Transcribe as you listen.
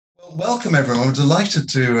Welcome, everyone. We're delighted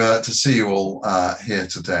to see you all here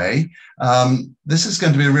today. This is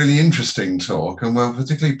going to be a really interesting talk, and we're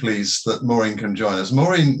particularly pleased that Maureen can join us.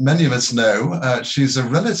 Maureen, many of us know, she's a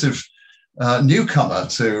relative newcomer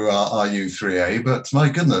to our U3A, but my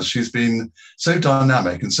goodness, she's been so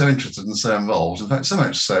dynamic and so interested and so involved. In fact, so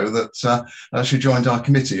much so that she joined our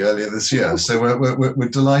committee earlier this year. So we're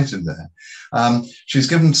delighted there. She's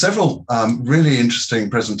given several really interesting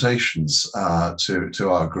presentations to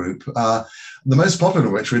our group. The most popular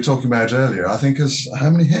of which we were talking about earlier, I think, is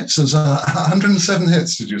how many hits? There's 107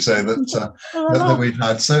 hits, did you say, that we've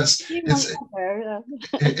had? So it's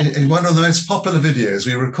one of the most popular videos.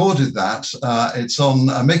 We recorded that. It's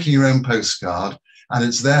on Making Your Own Postcard, and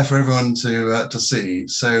it's there for everyone to see.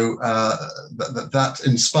 So that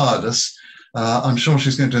inspired us. I'm sure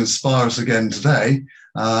she's going to inspire us again today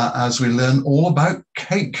as we learn all about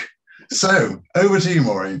cake. So over to you,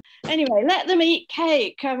 Maureen. Anyway, let them eat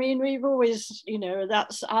cake. I mean, we've always,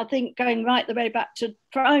 that's, I think, going right the way back to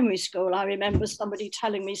primary school. I remember somebody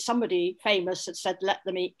telling me, somebody famous had said, let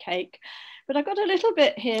them eat cake. But I got a little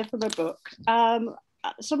bit here from a book.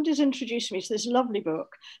 Somebody's introduced me to this lovely book,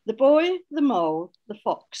 The Boy, the Mole, the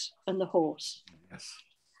Fox and the Horse. Yes.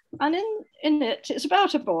 And in it, it's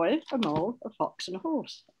about a boy, a mole, a fox and a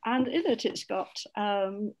horse. And in it, it's got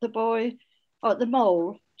the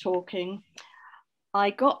mole talking. I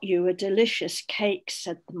got you a delicious cake,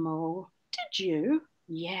 said the mole. Did you?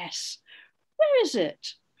 Yes. Where is it?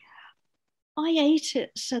 I ate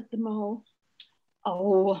it, said the mole.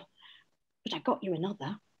 Oh, but I got you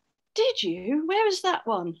another. Did you? Where is that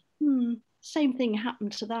one? Same thing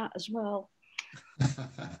happened to that as well.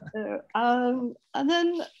 And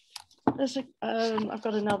then there's I've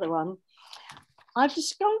got another one. I've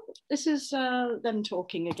discovered, this is them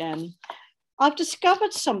talking again. I've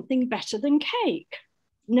discovered something better than cake.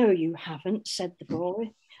 No, you haven't, said the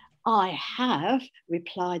boy. I have,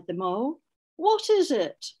 replied the mole. What is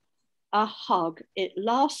it? A hug. It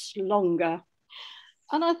lasts longer.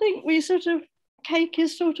 And I think cake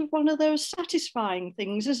is sort of one of those satisfying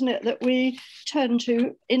things, isn't it, that we turn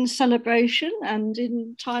to in celebration and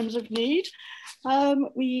in times of need.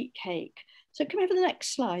 We eat cake. So come over to the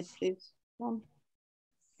next slide, please.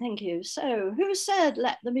 Thank you. So who said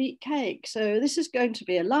let them eat cake? So this is going to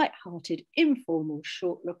be a light-hearted, informal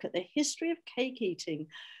short look at the history of cake eating.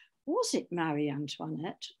 Was it Marie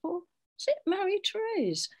Antoinette or was it Marie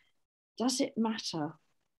Therese? Does it matter?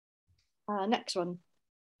 Next one.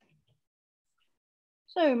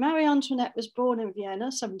 So Marie Antoinette was born in Vienna,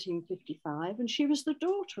 1755, and she was the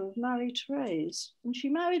daughter of Marie Therese, and she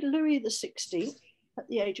married Louis XVI at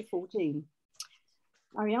the age of 14.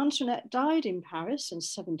 Marie Antoinette died in Paris in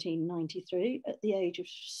 1793 at the age of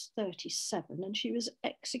 37, and she was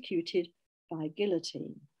executed by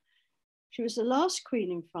guillotine. She was the last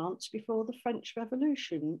queen in France before the French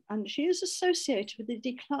Revolution, and she is associated with the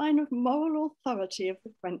decline of moral authority of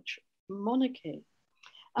the French monarchy.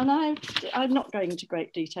 And I'm not going into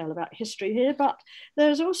great detail about history here, but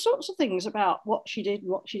there's all sorts of things about what she did and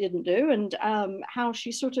what she didn't do, and how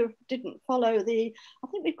she sort of didn't follow I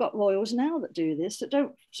think we've got royals now that do this, that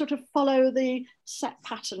don't sort of follow the set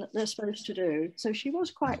pattern that they're supposed to do. So she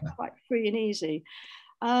was quite free and easy.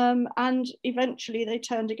 And eventually they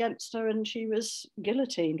turned against her and she was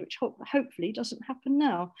guillotined, which hopefully doesn't happen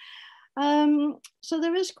now. So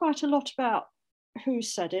there is quite a lot about who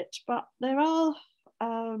said it, but there are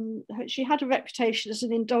she had a reputation as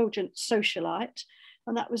an indulgent socialite,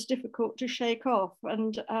 and that was difficult to shake off.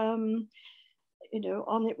 And on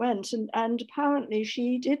it went. And apparently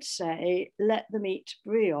she did say, let them eat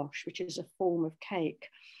brioche, which is a form of cake.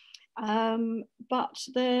 But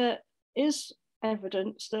there is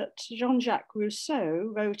evidence that Jean-Jacques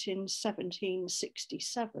Rousseau wrote in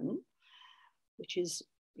 1767, which is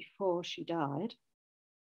before she died.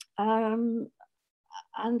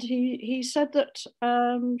 And he said that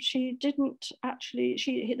she didn't actually,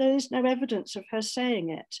 there is no evidence of her saying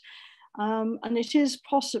it. And it is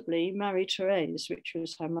possibly Marie Therese, which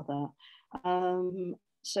was her mother.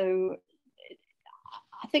 So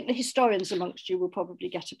I think the historians amongst you will probably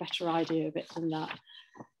get a better idea of it than that.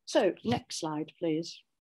 So next slide, please.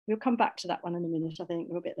 We'll come back to that one in a minute, I think,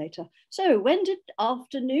 or a bit later. So when did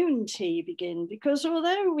afternoon tea begin? Because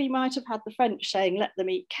although we might have had the French saying, let them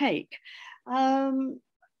eat cake,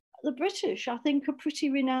 the British, I think, are pretty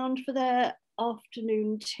renowned for their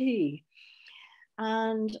afternoon tea.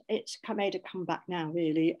 And it's made a comeback now,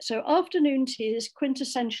 really. So afternoon tea is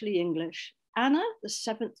quintessentially English. Anna, the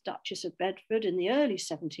 7th Duchess of Bedford in the early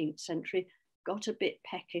 17th century, got a bit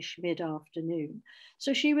peckish mid-afternoon.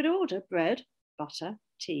 So she would order bread, butter,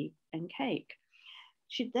 tea and cake.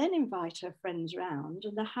 she'd then invite her friends round,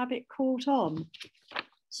 and the habit caught on.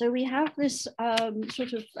 So we have this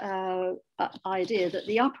sort of idea that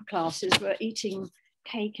the upper classes were eating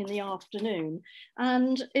cake in the afternoon,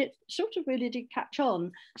 and it sort of really did catch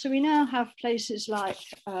on. So we now have places like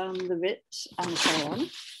the Ritz and so on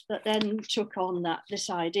that then took on this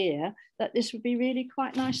idea that this would be really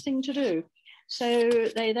quite a nice thing to do. So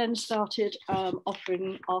they then started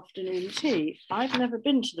offering afternoon tea. I've never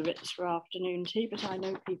been to the Ritz for afternoon tea, but I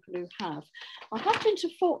know people who have. I have been to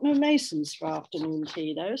Fortnum Mason's for afternoon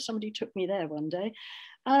tea, though. Somebody took me there one day.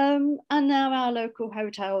 And now our local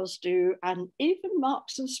hotels do, and even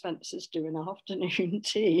Marks and Spencer's do an afternoon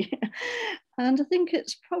tea. And I think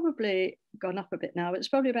it's probably gone up a bit now. It's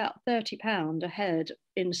probably about £30 a head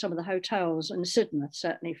in some of the hotels in Sidmouth,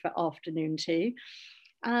 certainly for afternoon tea.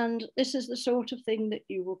 And this is the sort of thing that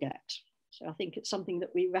you will get. So I think it's something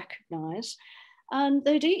that we recognise. And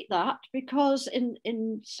they'd eat that because in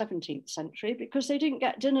 17th century, because they didn't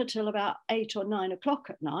get dinner till about 8 or 9 o'clock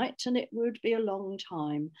at night, and it would be a long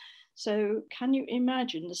time. So can you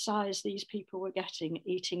imagine the size these people were getting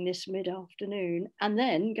eating this mid-afternoon and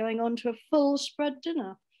then going on to a full spread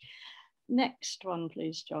dinner? Next one,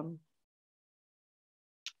 please, John.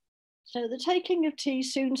 So the taking of tea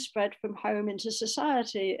soon spread from home into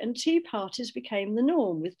society, and tea parties became the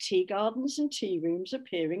norm, with tea gardens and tea rooms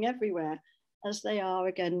appearing everywhere, as they are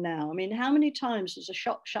again now. I mean, how many times does a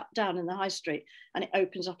shop shut down in the high street and it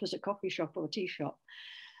opens up as a coffee shop or a tea shop?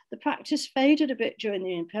 The practice faded a bit during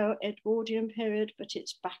the Edwardian period, but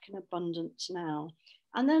it's back in abundance now.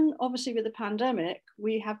 And then obviously with the pandemic,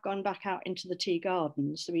 we have gone back out into the tea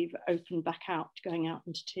gardens. So we've opened back out, going out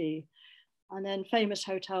into tea. And then famous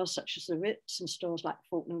hotels such as the Ritz and stores like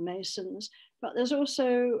Fortnum Mason's. But there's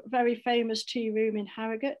also a very famous tea room in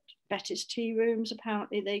Harrogate, Betty's Tea Rooms.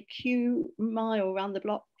 Apparently they queue a mile around the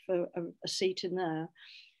block for a seat in there.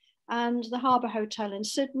 And the Harbour Hotel in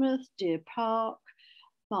Sidmouth, Deer Park,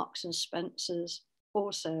 Marks and Spencer's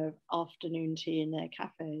also afternoon tea in their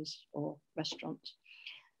cafes or restaurants.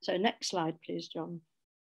 So next slide, please, John.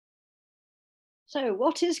 So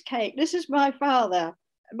what is cake? This is my father.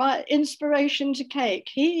 My inspiration to cake.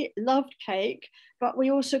 He loved cake, but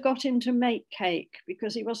we also got him to make cake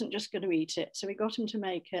because he wasn't just going to eat it. So we got him to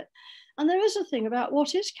make it. And there is a thing about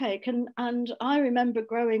what is cake. And I remember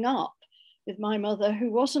growing up with my mother, who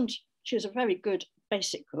wasn't, she was a very good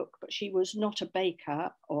basic cook, but she was not a baker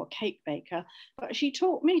or a cake baker. But she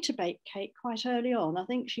taught me to bake cake quite early on. I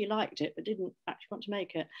think she liked it, but didn't actually want to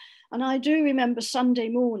make it. And I do remember Sunday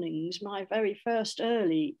mornings, my very first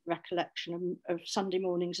early recollection of Sunday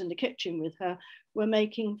mornings in the kitchen with her were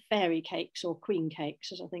making fairy cakes or queen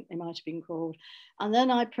cakes, as I think they might have been called. And then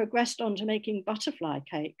I progressed on to making butterfly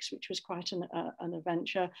cakes, which was quite an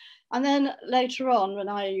adventure. And then later on, when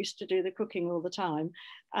I used to do the cooking all the time,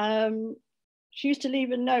 she used to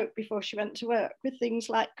leave a note before she went to work with things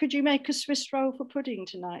like, could you make a Swiss roll for pudding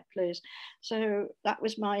tonight, please? So that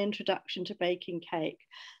was my introduction to baking cake.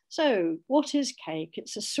 So what is cake?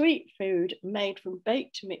 It's a sweet food made from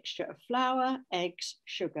baked mixture of flour, eggs,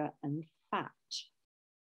 sugar, and fat.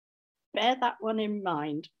 Bear that one in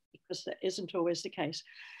mind, because that isn't always the case.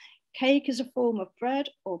 Cake is a form of bread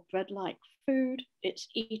or bread-like food. It's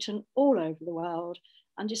eaten all over the world,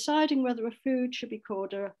 and deciding whether a food should be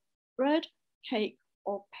called a bread, cake,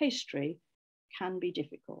 or pastry can be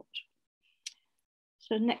difficult.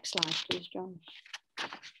 So next slide, please, John.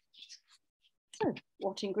 So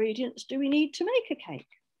what ingredients do we need to make a cake?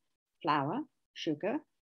 Flour, sugar,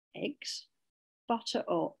 eggs, butter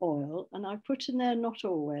or oil, and I've put in there not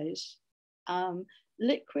always,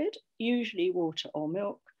 liquid, usually water or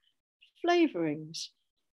milk, flavourings,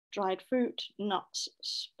 dried fruit, nuts,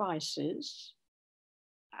 spices,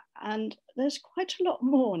 and there's quite a lot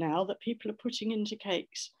more now that people are putting into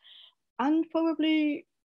cakes. And probably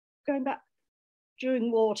going back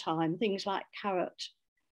during wartime, things like carrot,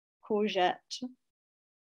 courgette,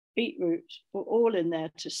 beetroot were all in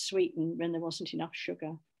there to sweeten when there wasn't enough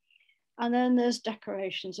sugar. And then there's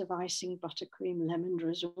decorations of icing, buttercream, lemon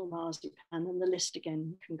drizzle, marzipan, and the list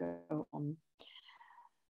again can go on.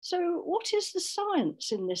 So what is the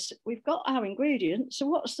science in this? We've got our ingredients, so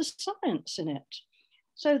what's the science in it?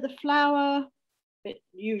 So the flour,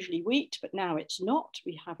 usually wheat, but now it's not.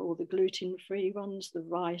 We have all the gluten-free ones, the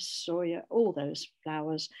rice, soya, all those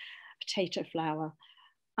flours, potato flour.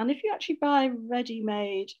 And if you actually buy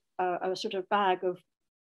ready-made, a sort of bag of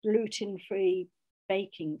gluten-free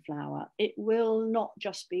baking flour, it will not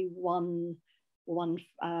just be one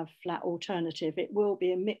flat alternative. It will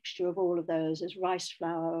be a mixture of all of those. There's rice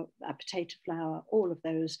flour, potato flour, all of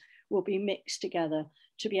those will be mixed together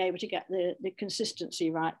to be able to get the consistency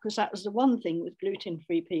right, because that was the one thing with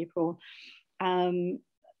gluten-free people.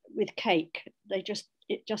 With cake, it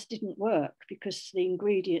just didn't work because the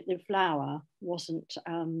ingredient, the flour, wasn't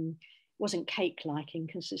cake-like in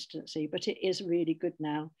consistency, but it is really good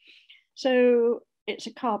now. So it's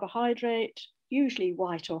a carbohydrate, usually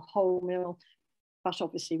white or wholemeal, but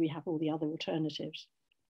obviously we have all the other alternatives.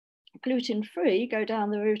 Gluten-free, go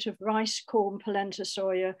down the route of rice, corn, polenta,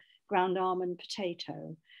 soya, ground almond,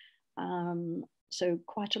 potato. So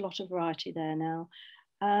quite a lot of variety there now.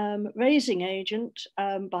 Raising agent,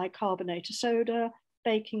 bicarbonate of soda,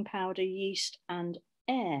 baking powder, yeast, and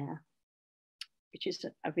air, which is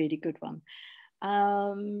a really good one.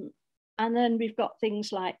 And then we've got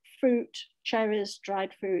things like fruit, cherries,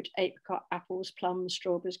 dried fruit, apricot, apples, plums,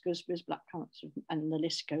 strawberries, gooseberries, blackcurrants, and the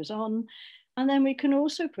list goes on. And then we can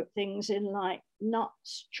also put things in like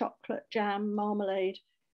nuts, chocolate, jam, marmalade,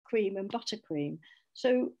 cream, and buttercream.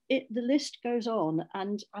 So the list goes on,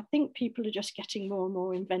 and I think people are just getting more and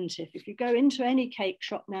more inventive. If you go into any cake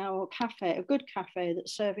shop now or cafe, a good cafe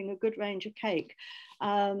that's serving a good range of cake,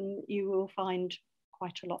 you will find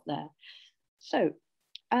quite a lot there. So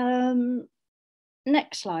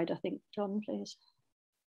next slide, I think, John, please.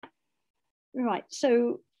 Right,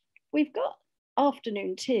 so we've got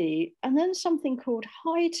afternoon tea and then something called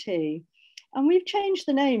high tea. And we've changed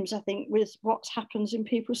the names, I think, with what happens in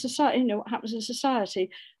people's society, you know, what happens in society.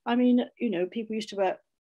 I mean, you know, people used to work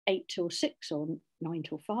 8 till 6 or 9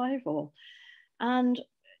 till 5, and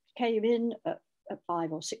came in at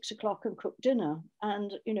 5 or 6 o'clock and cooked dinner.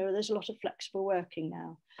 And, you know, there's a lot of flexible working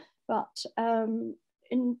now. But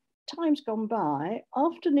in times gone by,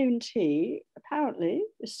 afternoon tea apparently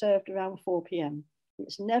is served around 4 p.m.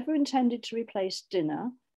 It's never intended to replace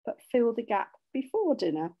dinner, but fill the gap before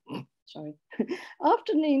dinner. Sorry.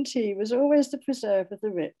 Afternoon tea was always the preserve of the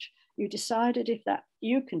rich. You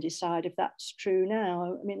can decide if that's true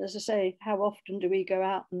now. I mean, as I say, how often do we go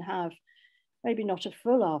out and have maybe not a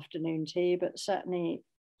full afternoon tea, but certainly,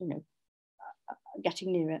 you know,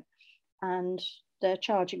 getting near it. And they're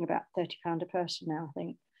charging about £30 a person now, I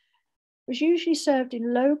think. It was usually served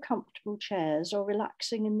in low, comfortable chairs or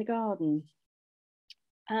relaxing in the garden.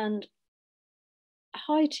 And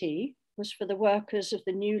high tea was for the workers of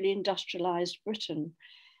the newly industrialised Britain.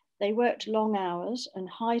 They worked long hours, and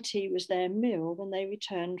high tea was their meal when they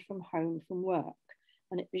returned from home from work.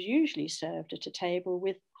 And it was usually served at a table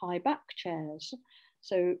with high back chairs.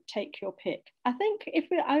 So take your pick. I think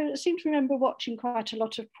I seem to remember watching quite a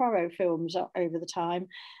lot of Poirot films over the time,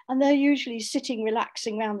 and they're usually sitting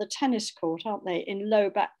relaxing around the tennis court, aren't they, in low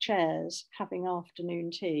back chairs, having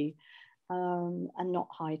afternoon tea, and not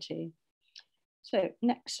high tea. So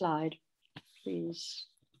next slide, please.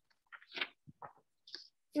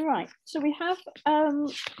 Right, so we have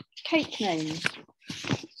cake names,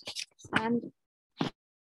 and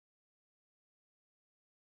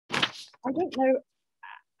I don't know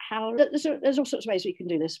how, there's all sorts of ways we can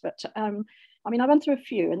do this, but I mean, I run through a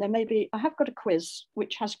few, and then maybe I have got a quiz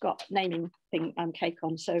which has got naming thing cake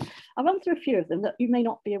on, so I'll run through a few of them that you may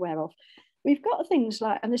not be aware of. We've got things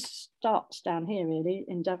like, and this starts down here really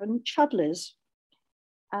in Devon, chudleys,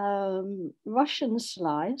 Russian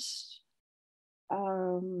slice.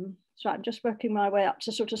 So I'm just working my way up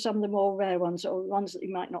to sort of some of the more rare ones, or ones that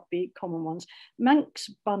might not be common ones. Manx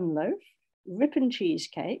bun loaf, Ripon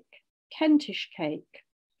cheesecake, Kentish cake,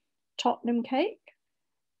 Tottenham cake,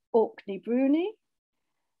 Orkney brownie,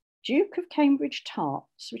 Duke of Cambridge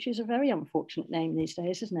tarts, which is a very unfortunate name these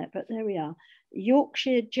days, isn't it? But there we are.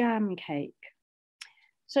 Yorkshire jam cake.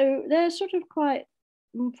 So they're sort of quite,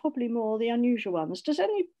 probably more the unusual ones.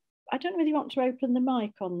 I don't really want to open the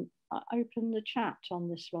mic on, open the chat on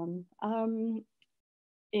this one.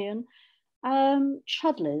 Ian,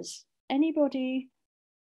 chudleys. Anybody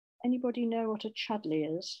know what a chudley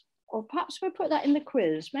is? Or perhaps we'll put that in the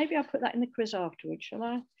quiz. Maybe I'll put that in the quiz afterwards, shall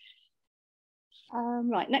I?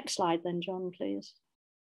 Right, next slide then, John, please.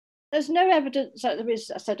 There's no evidence,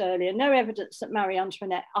 as I said earlier, no evidence that Marie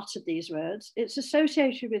Antoinette uttered these words. It's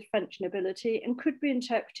associated with French nobility and could be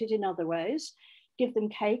interpreted in other ways. Give them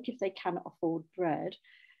cake if they cannot afford bread.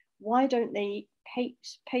 Why don't they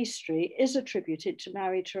pastry is attributed to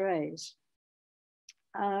Marie-Thérèse.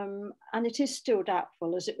 And it is still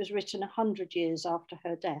doubtful, as it was written 100 years after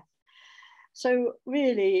her death. So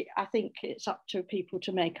really, I think it's up to people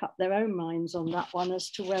to make up their own minds on that one as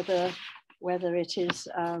to whether it is,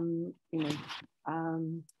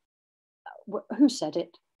 who said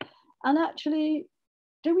it. And actually,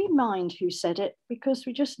 do we mind who said it? Because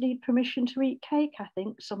we just need permission to eat cake, I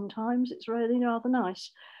think, sometimes. It's really rather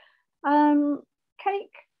nice.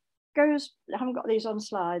 Cake goes, I haven't got these on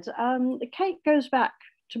slides. The cake goes back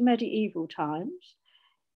to medieval times.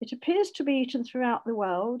 It appears to be eaten throughout the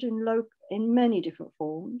world in many different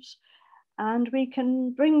forms, and we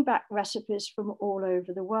can bring back recipes from all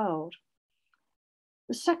over the world.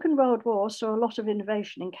 The Second World War saw a lot of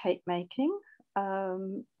innovation in cake making.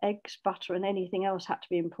 Eggs, butter, and anything else had to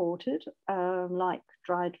be imported, like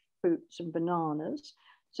dried fruits and bananas.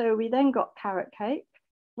 So we then got carrot cake,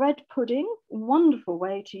 bread pudding, wonderful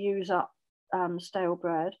way to use up stale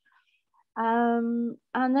bread, and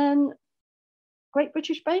then Great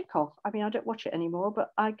British Bake Off. I mean, I don't watch it anymore,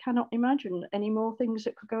 but I cannot imagine any more things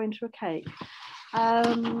that could go into a cake.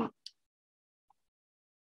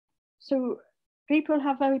 So people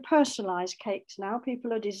have very personalised cakes now.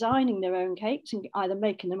 People are designing their own cakes and either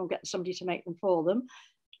making them or getting somebody to make them for them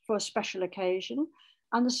for a special occasion.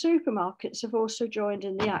 And the supermarkets have also joined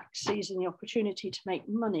in the act, seizing the opportunity to make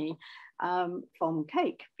money from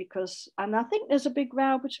cake, and I think there's a big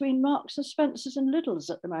row between Marks and Spencer's and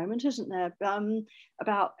Lidl's at the moment, isn't there,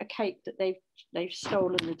 about a cake that they've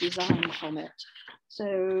stolen the design from it.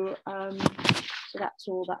 So that's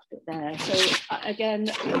all that bit there. So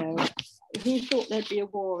again, you know, who thought there'd be a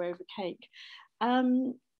war over cake?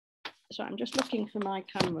 So I'm just looking for my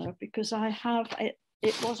camera because I have it.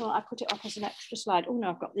 It was, I put it up as an extra slide. Oh no,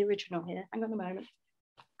 I've got the original here. Hang on a moment.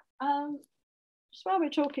 So while we're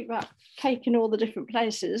talking about cake in all the different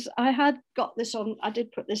places, I had got this on, I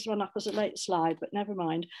did put this one up as a late slide, but never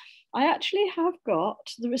mind. I actually have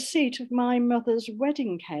got the receipt of my mother's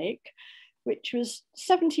wedding cake, which was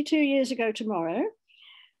 72 years ago tomorrow.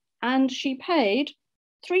 And she paid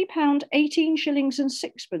 £3, 18 shillings and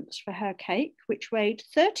sixpence for her cake, which weighed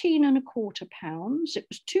 13¼ pounds. It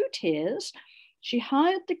was 2 tiers. She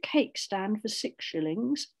hired the cake stand for 6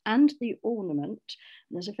 shillings and the ornament.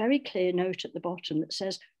 And there's a very clear note at the bottom that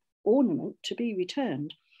says ornament to be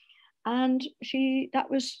returned. And that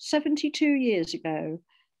was 72 years ago.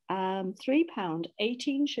 £3,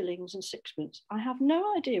 18 shillings and sixpence. I have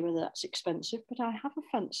no idea whether that's expensive, but I have a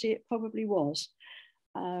fancy it probably was.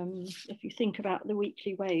 If you think about the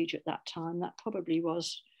weekly wage at that time, that probably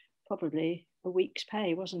was a week's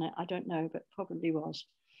pay, wasn't it? I don't know, but probably was.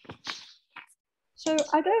 So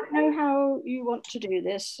I don't know how you want to do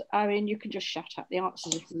this. I mean, you can just shout out the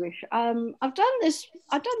answers if you wish. I've done this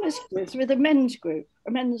quiz with a men's group,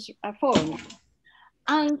 a men's forum,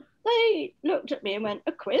 and they looked at me and went,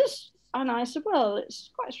 "A quiz?" And I said, "Well,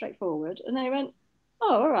 it's quite straightforward." And they went,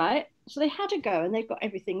 "Oh, all right." So they had a go and they got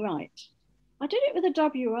everything right. I did it with a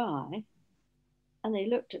WI, and they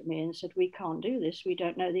looked at me and said, "We can't do this. We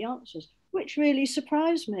don't know the answers," which really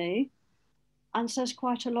surprised me. And says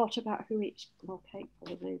quite a lot about who eats more cake,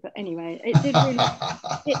 probably. But anyway, it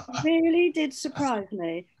really did surprise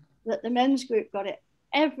me that the men's group got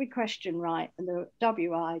every question right, and the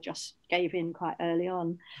WI just gave in quite early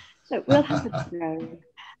on. So we'll have a go.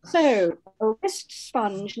 So, a wrist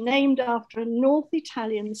sponge named after a North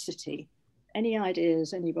Italian city. Any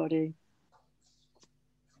ideas, anybody?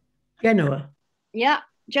 Genoa. Yeah,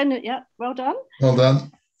 Genoa. Yeah, well done. Well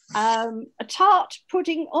done. A tart,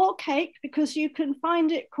 pudding or cake, because you can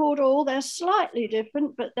find it called all. They're slightly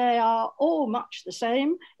different, but they are all much the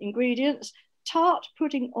same ingredients. Tart,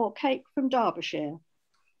 pudding or cake from Derbyshire.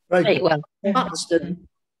 Bakewell. Buxton.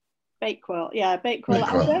 Bakewell, yeah,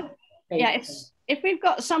 Bakewell. Yeah, if we've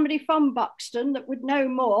got somebody from Buxton that would know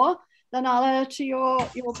more, then I'll err to your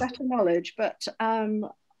better knowledge. But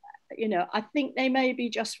you know, I think they may be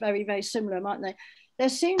just very, very similar, mightn't they? There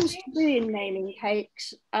seems to be in naming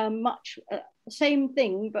cakes much the same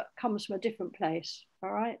thing, but comes from a different place. All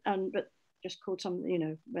right, but just called something, you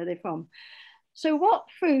know, where they're from. So, what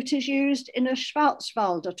fruit is used in a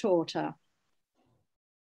Schwarzwälder torte?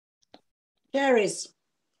 Cherries.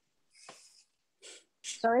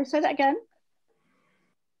 Sorry, say that again.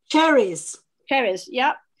 Cherries. Cherries,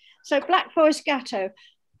 yeah. So, Black Forest Gatto.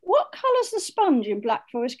 What colour's the sponge in Black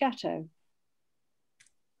Forest Gatto?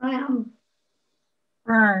 Brown.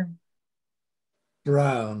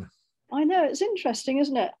 Brown. I know, it's interesting,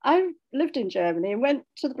 isn't it? I lived in Germany and went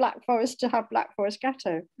to the Black Forest to have Black Forest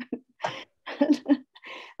Gatto.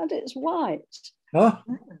 And it's white. Huh?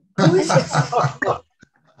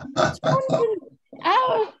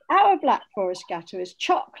 Our Black Forest Gatto is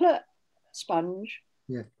chocolate sponge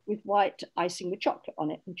with white icing with chocolate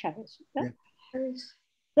on it and cherries. Yeah?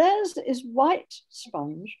 Theirs is white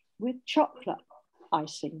sponge with chocolate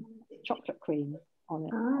icing, chocolate cream on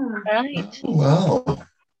it. Right. Wow.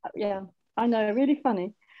 Yeah, I know, really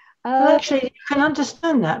funny. Well, actually, you can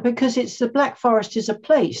understand that because the Black Forest is a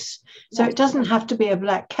place, so it doesn't have to be a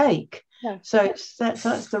black cake. No. So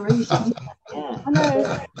that's the reason. Yeah, I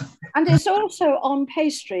know. And it's also on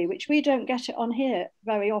pastry, which we don't get it on here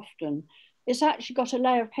very often. it's actually got a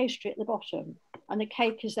layer of pastry at the bottom, and the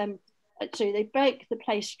cake is then, so they bake the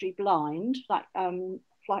pastry blind, like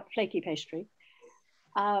flaky pastry,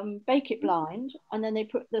 bake it blind, and then they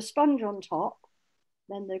put the sponge on top,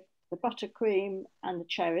 then the buttercream and the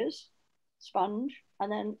cherries, sponge,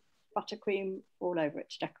 and then buttercream all over it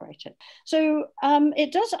to decorate it. So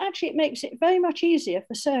it does actually, it makes it very much easier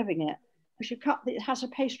for serving it, because it has a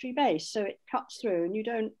pastry base, so it cuts through and you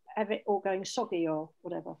don't have it all going soggy or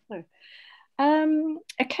whatever. So,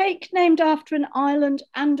 a cake named after an island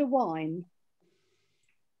and a wine.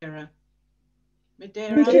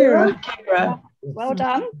 Madeira. Well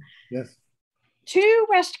done. Yes. 2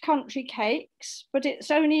 West Country cakes, but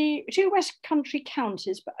it's only 2 West Country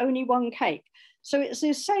counties, but only 1 cake. So it's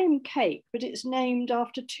the same cake, but it's named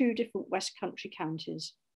after 2 different West Country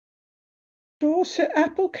counties. Dorset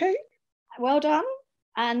apple cake. Well done.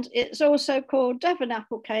 And it's also called Devon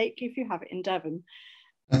apple cake if you have it in Devon.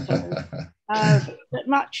 So, but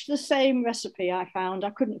much the same recipe I found. I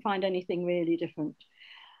couldn't find anything really different.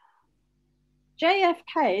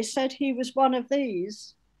 JFK said he was one of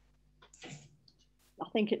these. I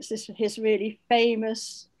think it's his really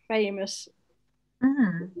famous line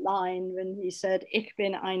when he said, "Ich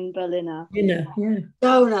bin ein Berliner." Yeah.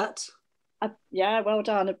 Donut. Yeah, well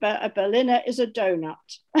done. A Berliner is a donut.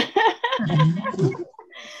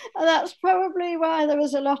 And that's probably why there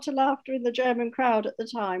was a lot of laughter in the German crowd at the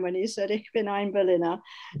time when he said, "Ich bin ein Berliner,"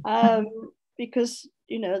 because,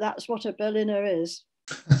 you know, that's what a Berliner is.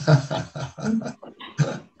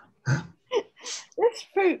 This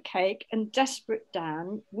fruitcake and Desperate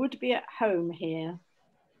Dan would be at home here.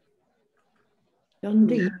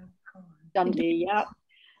 Dundee, yeah.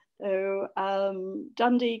 So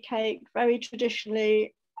Dundee cake, very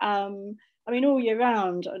traditionally, I mean, all year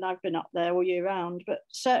round, and I've been up there all year round, but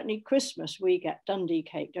certainly Christmas we get Dundee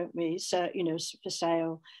cake, don't we? So, you know, for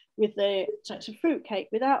sale with so it's a fruit cake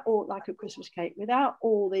without all, like a Christmas cake, without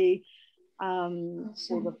all the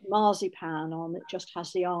marzipan on. It just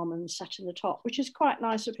has the almonds set in the top, which is quite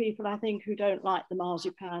nice for people, I think, who don't like the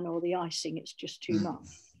marzipan or the icing. It's just too much.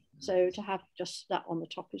 So to have just that on the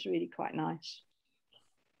top is really quite nice.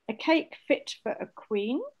 A cake fit for a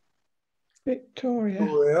queen.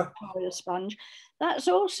 Victoria sponge. That's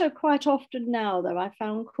also quite often now, though, I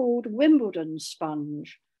found, called Wimbledon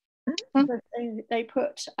sponge. They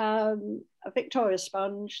put a Victoria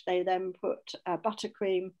sponge, they then put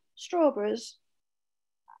buttercream, strawberries,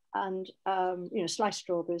 and you know, sliced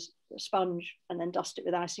strawberries, sponge, and then dust it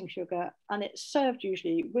with icing sugar, and it's served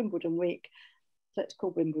usually Wimbledon week, so it's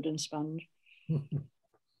called Wimbledon sponge.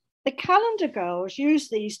 The calendar girls use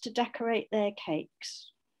these to decorate their cakes.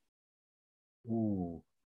 Ooh.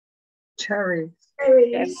 Cherries.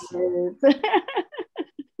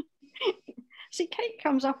 See, cake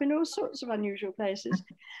comes up in all sorts of unusual places.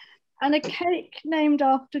 And a cake named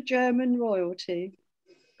after German royalty.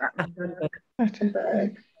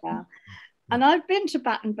 Battenberg. Yeah. And I've been to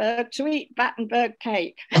Battenberg to eat Battenberg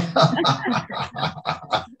cake.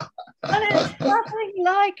 And it's nothing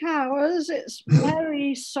like ours. It's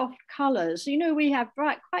very soft colours. You know, we have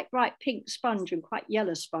quite bright pink sponge and quite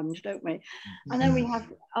yellow sponge, don't we? And then we have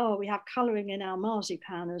colouring in our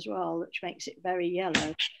marzipan as well, which makes it very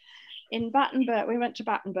yellow. In Battenberg, we went to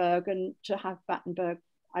Battenberg, and to have Battenberg,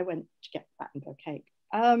 I went to get Battenberg cake.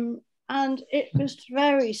 And it was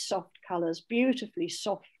very soft colours, beautifully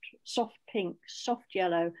soft pink, soft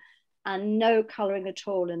yellow, and no colouring at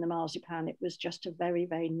all in the marzipan. It was just a very,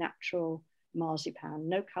 very natural marzipan,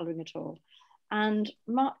 no colouring at all. And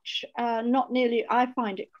much, not nearly, I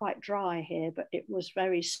find it quite dry here, but it was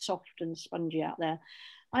very soft and spongy out there.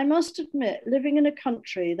 I must admit, living in a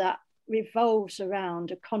country that revolves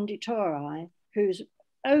around a conditori whose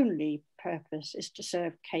only purpose is to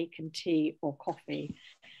serve cake and tea or coffee,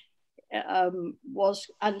 and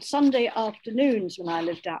Sunday afternoons when I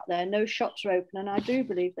lived out there, no shops were open, and I do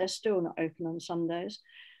believe they're still not open on Sundays.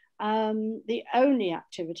 The only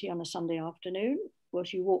activity on a Sunday afternoon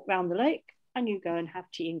was you walk round the lake and you go and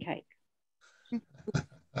have tea and cake.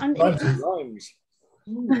 And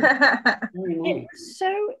it's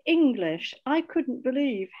so English. I couldn't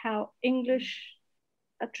believe how English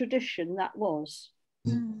a tradition that was.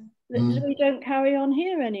 We don't carry on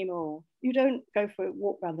here anymore. You don't go for a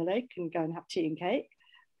walk around the lake and go and have tea and cake.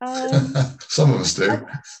 Some of us do.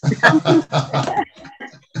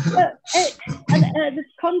 The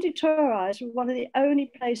conditories were one of the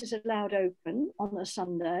only places allowed open on a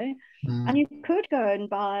Sunday, and you could go and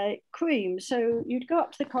buy cream. So you'd go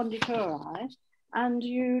up to the conditori and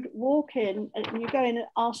you'd walk in and you go in and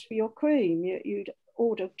ask for your cream. You'd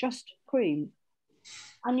order just cream,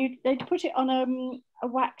 and they'd put it on a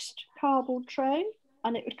waxed cardboard tray,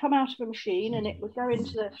 and it would come out of a machine and it would go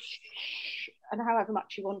into the and however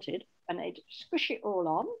much you wanted, and they'd squish it all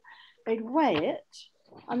on, they'd weigh it,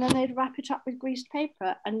 and then they'd wrap it up with greased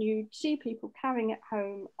paper, and you'd see people carrying it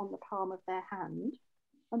home on the palm of their hand,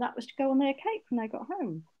 and that was to go on their cake when they got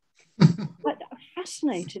home. That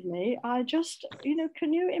fascinated me. I just, you know,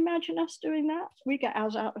 can you imagine us doing that? We get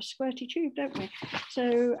ours out of squirty tube, don't we?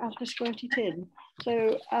 So out of a squirty tin.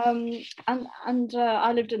 So I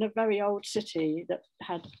lived in a very old city that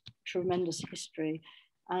had tremendous history,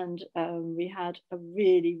 and we had a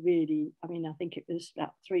really, I mean, I think it was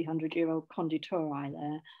about 300-year-old conditori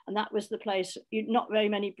there, and that was the place. Not very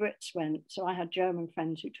many Brits went, so I had German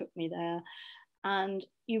friends who took me there, and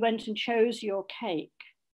you went and chose your cake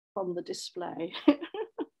from the display,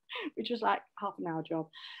 which was like half an hour job.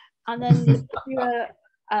 And then you were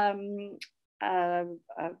a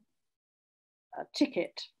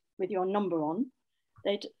ticket with your number on.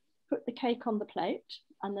 They'd put the cake on the plate,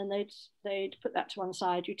 and then they'd put that to one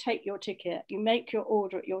side. You take your ticket, you make your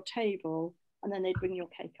order at your table, and then they'd bring your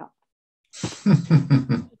cake up.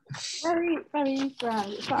 Very, very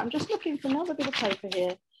grand. So I'm just looking for another bit of paper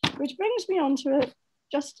here, which brings me on to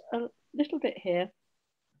just a little bit here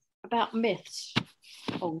about myths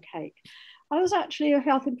on cake. I was actually a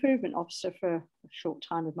health improvement officer for a short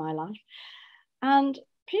time of my life, and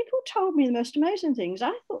people told me the most amazing things.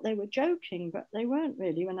 I thought they were joking, but they weren't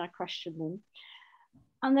really when I questioned them.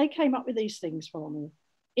 And they came up with these things for me.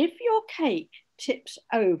 If your cake tips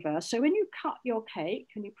over, so when you cut your cake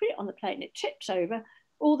and you put it on the plate and it tips over,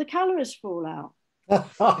 all the calories fall out.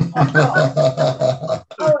 Oh,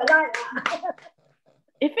 I like that.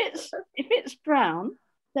 If it's brown,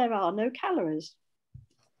 there are no calories.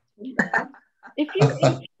 If you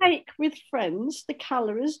eat cake with friends, the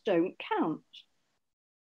calories don't count.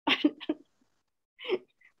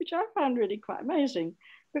 Which I found really quite amazing.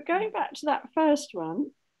 But going back to that first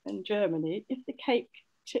one in Germany, if the cake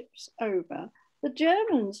tips over, the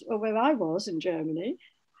Germans, or where I was in Germany,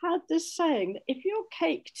 had this saying that if your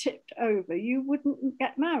cake tipped over, you wouldn't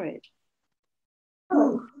get married.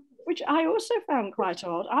 Oh. Which I also found quite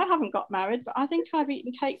odd. I haven't got married, but I think I've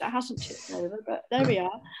eaten cake that hasn't tipped over, but there we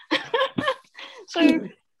are. So a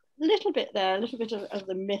little bit there, a little bit of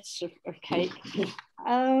the myths of cake.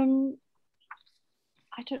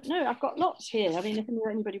 I don't know, I've got lots here. I mean, if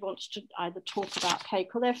anybody wants to either talk about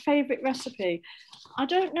cake or their favourite recipe. I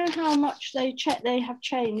don't know how much they have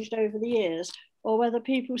changed over the years, or whether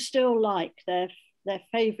people still like their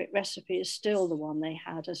favourite recipe is still the one they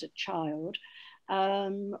had as a child.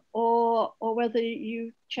 Or whether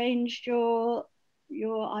you changed your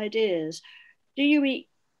ideas. Do you eat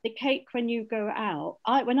the cake when you go out?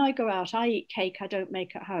 When I go out, I eat cake I don't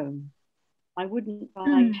make at home. I wouldn't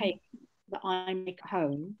buy cake that I make at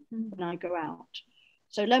home when I go out.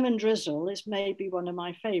 So lemon drizzle is maybe one of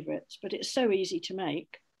my favourites, but it's so easy to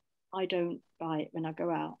make. I don't buy it when I go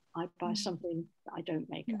out. I buy something that I don't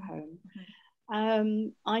make at home.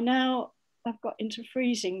 I've got into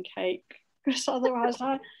freezing cake, because otherwise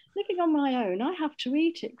living on my own, I have to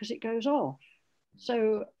eat it because it goes off.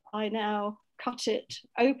 So I now cut it,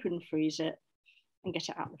 open freeze it, and get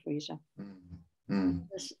it out of the freezer.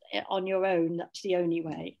 On your own, that's the only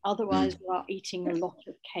way. Otherwise, you are eating a lot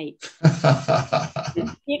of cake.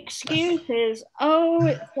 The excuse is, oh,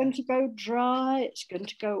 it's going to go dry, it's going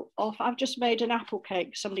to go off. I've just made an apple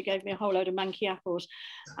cake. Somebody gave me a whole load of manky apples,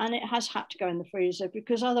 and it has had to go in the freezer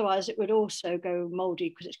because otherwise it would also go mouldy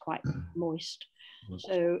because it's quite moist.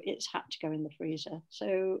 So it's had to go in the freezer.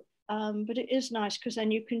 So, but it is nice because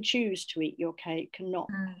then you can choose to eat your cake and not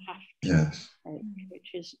have to eat cake,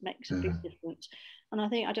 which makes a big difference. And I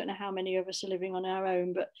don't know how many of us are living on our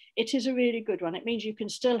own, but it is a really good one. It means you can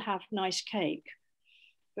still have nice cake,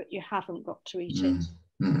 but you haven't got to eat it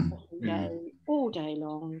all day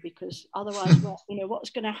long, because otherwise,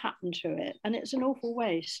 what's going to happen to it? And it's an awful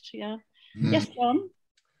waste. Yeah. Yes, John?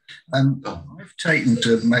 I've taken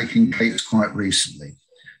to making cakes quite recently.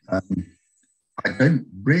 I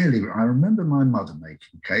remember my mother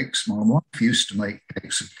making cakes. My wife used to make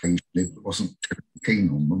cakes occasionally, but wasn't keen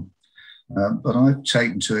on them. But I've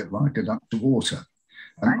taken to it like a duck to water.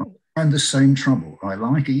 And I find the same trouble. I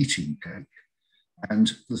like eating cake.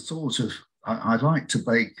 And the thought of, I like to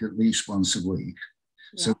bake at least once a week.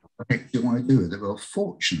 Yeah. So what the heck do I do with it? Well,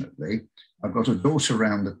 fortunately, I've got a daughter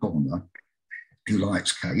around the corner who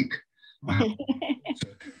likes cake.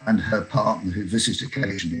 And her partner who visits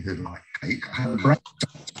occasionally who like cake. I have a brother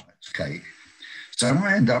who likes cake. So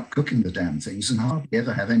I end up cooking the damn things and hardly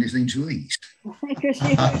ever have anything to eat.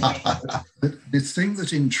 But the thing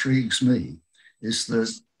that intrigues me is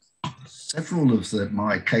that several of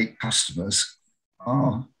my cake customers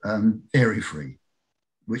are dairy-free.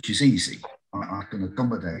 which is easy. I can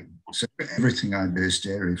accommodate. So everything I do is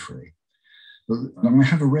dairy free. But I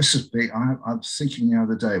have a recipe. I was thinking the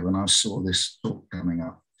other day when I saw this talk coming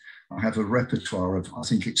up, I have a repertoire of, I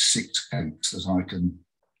think it's 6 cakes that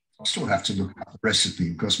I still have to look at the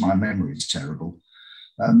recipe because my memory is terrible.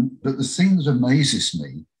 But the thing that amazes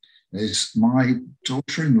me is my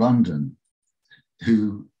daughter in London,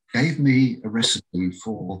 who gave me a recipe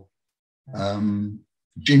for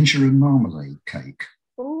ginger and marmalade cake.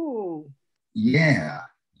 Oh. Yeah.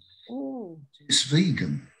 Oh. It's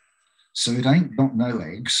vegan, so it ain't got no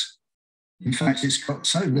eggs. In fact, it's got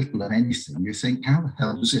so little of anything, you think, how the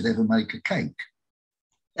hell does it ever make a cake?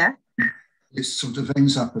 Yeah. It sort of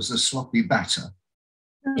ends up as a sloppy batter.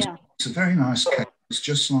 Yeah. It's a very nice cake. It's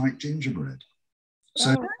just like gingerbread.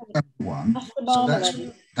 So that's one.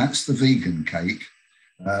 That's the vegan cake,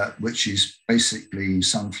 which is basically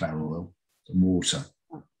sunflower oil and water.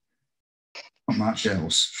 Not much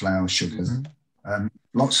else, flour, sugar,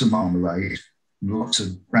 lots of marmalade, and lots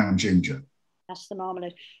of brown ginger. That's the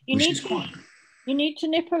marmalade. You need to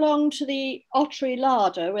nip along to the Ottery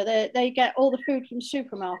larder where they get all the food from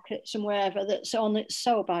supermarkets and wherever that's on its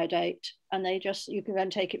sell by date, and you can then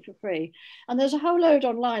take it for free. And there's a whole load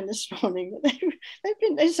online this morning that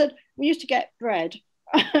they said we used to get bread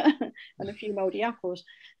and a few mouldy apples.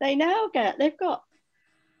 They've got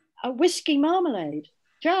a whiskey marmalade,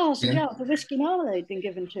 jars and jars of whiskey marmalade being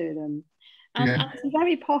given to them, and some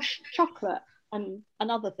very posh chocolate and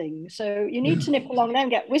other things. So you need to nip along there and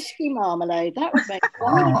get whiskey marmalade. That would make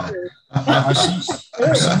wonderful.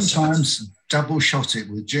 I sometimes double shot it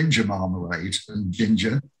with ginger marmalade and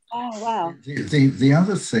ginger. Oh wow! The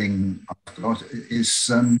other thing I've got is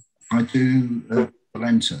I do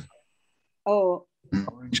polenta. Oh,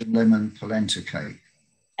 orange and lemon polenta cake.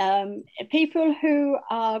 People who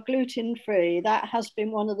are gluten free, that has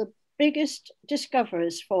been one of the biggest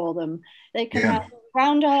discoveries for them. They can have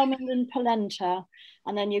ground almond and polenta,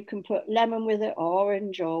 and then you can put lemon with it, or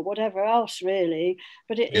orange, or whatever else really.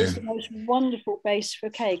 But it is the most wonderful base for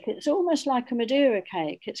cake. It's almost like a Madeira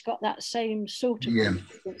cake. It's got that same sort of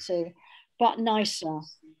consistency, but nicer.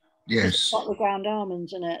 Yes. It's got the ground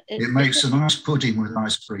almonds in it. It makes a nice pudding with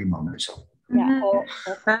ice cream on it. Yeah,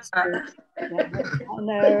 I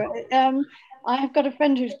know. I have got a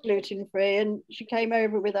friend who's gluten free, and she came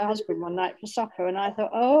over with her husband one night for supper, and I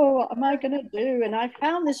thought, oh, what am I going to do? And I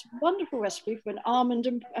found this wonderful recipe for an almond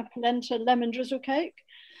and polenta lemon drizzle cake.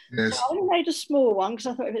 Yes. So I only made a small one because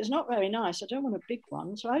I thought if it's not very nice, I don't want a big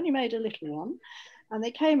one. So I only made a little one, and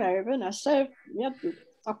they came over and I served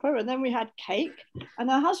supper, and then we had cake.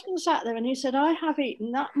 And her husband sat there and he said, I have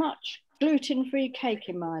eaten that much gluten-free cake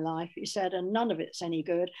in my life, he said, and none of it's any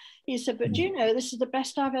good. He said, but do you know, this is the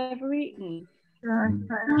best I've ever eaten.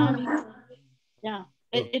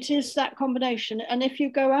 It is that combination. And if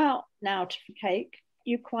you go out now for cake,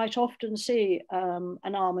 you quite often see an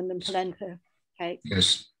almond and polenta cake.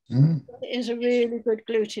 Yes. It is a really good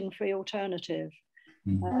gluten-free alternative.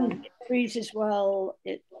 It freezes well,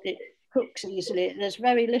 it cooks easily. There's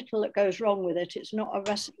very little that goes wrong with it. It's not a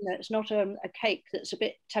recipe. It's not a cake that's a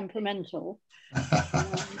bit temperamental.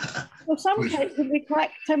 Well, some cake can be quite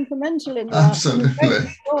temperamental in that.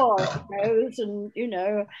 Absolutely.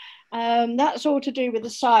 And that's all to do with the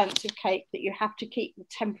science of cake, that you have to keep the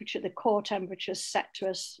temperature, the core temperature set to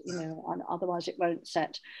us, and otherwise it won't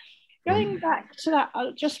set. Going back to that,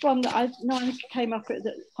 just one that I know I came up with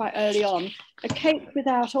quite early on, a cake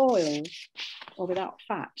without oil or without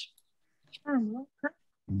fat.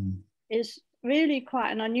 Is really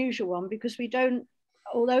quite an unusual one, because we don't,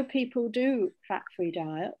 although people do fat-free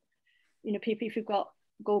diet, people, if you've got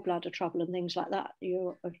gallbladder trouble and things like that,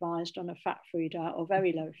 you're advised on a fat-free diet or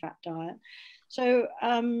very low-fat diet. So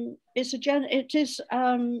it is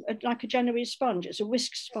like a Genoese sponge. It's a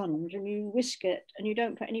whisk sponge, and you whisk it and you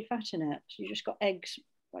don't put any fat in it. So you just got eggs.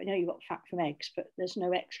 I know you've got fat from eggs, but there's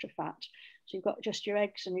no extra fat. So you've got just your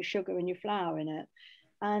eggs and your sugar and your flour in it.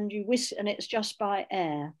 And you whisk, and it's just by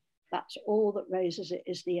air. That's all that raises it,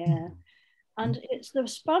 is the air. And it's the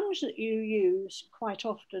sponge that you use quite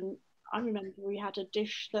often. I remember we had a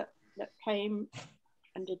dish that came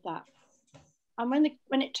and did that. And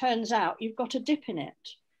when it turns out, you've got a dip in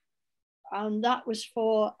it. And that was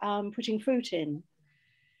for putting fruit in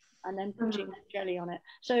and then putting jelly on it.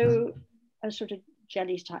 So a sort of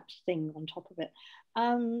jelly type thing on top of it.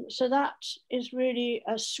 So that is really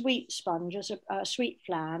a sweet sponge, as a sweet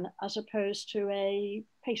flan, as opposed to a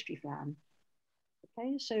pastry flan.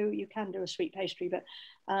 Okay, so you can do a sweet pastry, but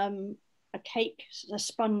a cake, a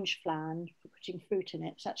sponge flan for putting fruit in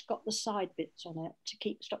it. So that's got the side bits on it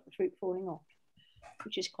to stop the fruit falling off.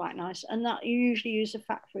 which is quite nice. And that you usually use a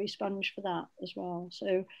fat-free sponge for that as well.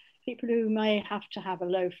 So people who may have to have a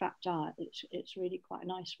low-fat diet, it's really quite a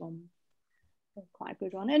nice one. Quite a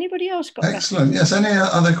good one. Anybody else got? Excellent. Yes. Any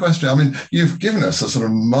other question? I mean, you've given us a sort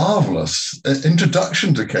of marvelous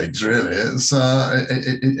introduction to cakes. Really, it's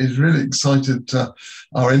really excited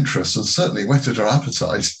our interest and certainly whetted our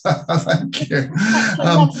appetite. Thank you.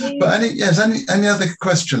 But any other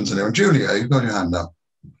questions? Anyone? Julia, you've got your hand up.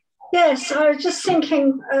 Yes, I was just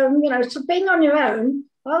thinking. So being on your own,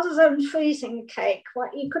 rather than freezing a cake,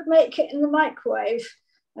 you could make it in the microwave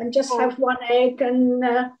and just have one egg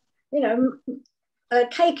and. A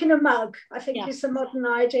cake in a mug, I think is the modern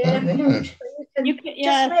idea. Right. You can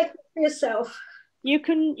just make it for yourself. You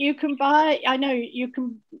can buy, I know you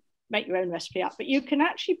can make your own recipe up, but you can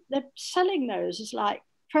actually, they're selling those as like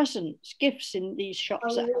presents, gifts in these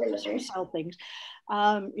shops that sell things,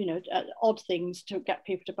 odd things to get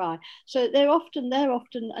people to buy. So they're often,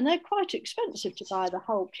 and they're quite expensive to buy the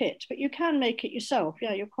whole kit, but you can make it yourself.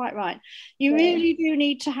 Yeah, you're quite right. You really do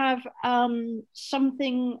need to have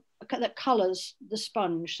something that colours the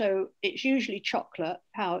sponge. So it's usually chocolate,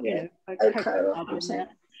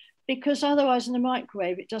 because otherwise in the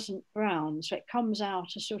microwave it doesn't brown. So it comes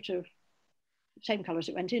out a sort of same colour as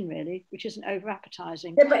it went in, really, which isn't over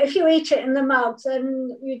appetizing. Yeah, but if you eat it in the mug,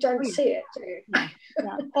 then you don't see it, do you? Yeah.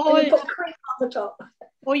 Or you put cream on the top.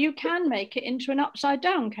 Or you can make it into an upside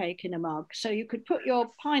down cake in a mug. So you could put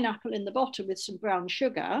your pineapple in the bottom with some brown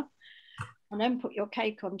sugar and then put your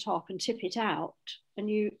cake on top and tip it out. And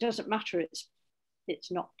it doesn't matter, it's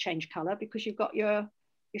not changed colour because you've got your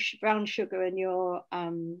brown sugar and your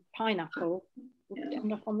pineapple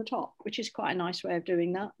up on the top, which is quite a nice way of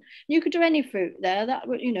doing that. You could do any fruit there. That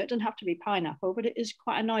it doesn't have to be pineapple, but it is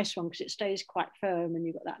quite a nice one because it stays quite firm and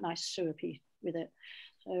you've got that nice syrupy with it.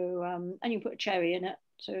 So and you put a cherry in it,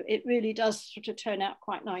 so it really does sort of turn out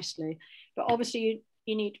quite nicely. But obviously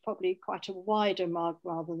you need probably quite a wider mug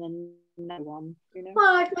rather than no one.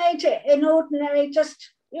 Well, I've made it in ordinary,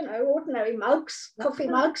 ordinary mugs, coffee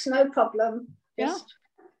mugs, no problem.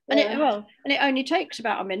 And it only takes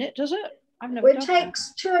about a minute, does it? It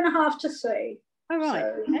takes 2.5 to 3. Oh, right.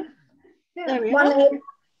 So, yeah. There we one are. egg,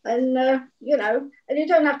 and and you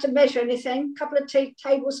don't have to measure anything. A couple of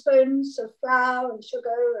tablespoons of flour and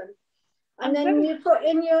sugar, and then you put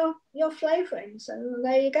in your flavourings, and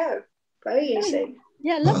there you go. Very easy.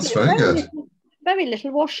 Yeah, lovely. That's very good. Very little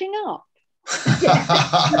washing up.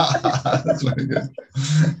 That's very good.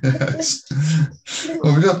 Yes.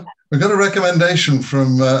 Well, we've got a recommendation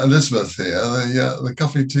from Elizabeth here. The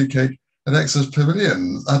coffee tea cake at Exeter's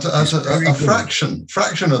Pavilion at a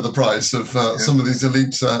fraction of the price of some of these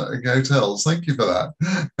elite hotels. Thank you for that.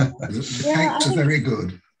 The cakes are very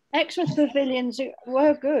good. Exeter's Pavilions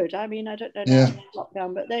were good. I mean, I don't know now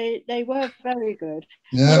lockdown, but they were very good.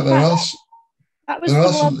 Yeah, there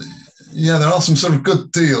are some sort of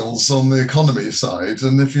good deals on the economy side,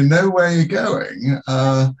 and if you know where you're going,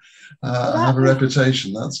 have a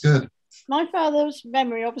reputation. That's good. My father's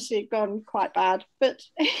memory obviously had gone quite bad, but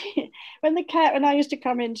when I used to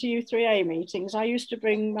come into U3A meetings, I used to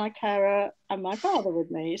bring my carer and my father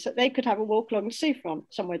with me so they could have a walk along the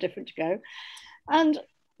seafront, somewhere different to go. And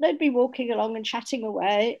they'd be walking along and chatting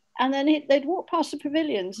away, and then they'd walk past the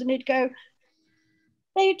pavilions and he'd go,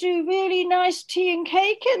 "They do really nice tea and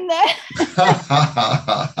cake in there." So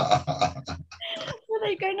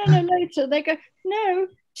they go, no, later. They go, "No,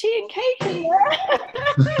 tea and cake in there."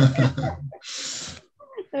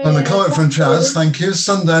 And a comment from Chaz, thank you.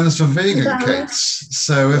 Sundown is for vegan cakes.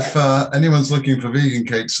 So if anyone's looking for vegan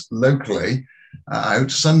cakes locally out,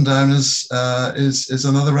 Sundown is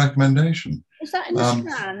another recommendation. Is that in the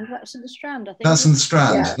Strand? That's in the Strand, I think. That's in the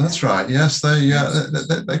Strand. Yeah. That's right. Yes,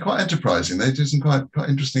 they're quite enterprising. They do some quite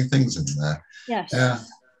interesting things in there. Yes. Yeah.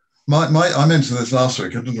 I mentioned this last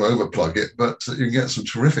week. I didn't overplug it, but you can get some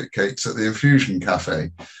terrific cakes at the Infusion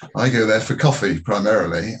Cafe. I go there for coffee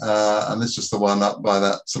primarily, and this is the one up by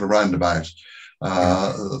that sort of roundabout,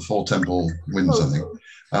 the Four Temple Winds, I think.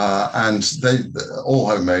 And they all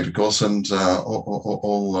homemade, of course, and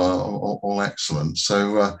all excellent.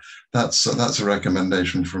 So that's a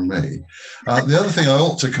recommendation from me. The other thing I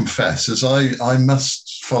ought to confess is I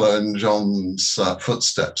must follow in John's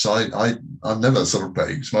footsteps. I've never sort of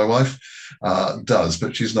baked. My wife does,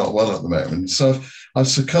 but she's not well at the moment. So I've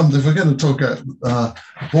succumbed. If we're going to talk about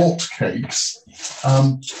bought cakes,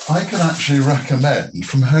 I can actually recommend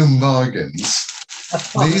from Home Bargains.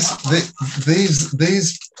 These.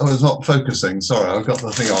 Oh, it's not focusing. Sorry, I've got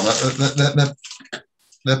the thing on.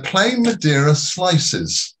 They're plain Madeira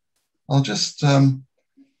slices. I'll just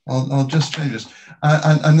I'll just change this.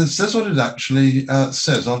 And it says what it actually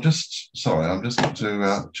says. I'm just got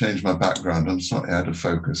to change my background. I'm slightly out of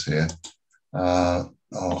focus here. I'll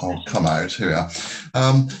come out. Here we are.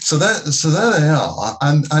 So there they are.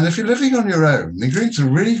 And if you're living on your own, the ingredients are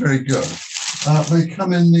really very good. They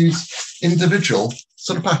come in these individual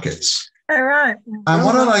sort of packets. All right. And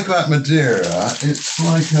what I like about Madeira, it's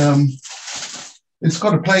like it's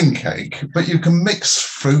got a plain cake, but you can mix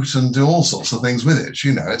fruit and do all sorts of things with it.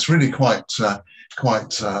 You know, it's really quite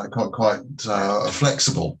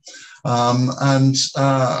flexible. And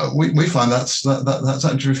we find that's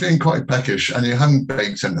actually feeling quite peckish, and you haven't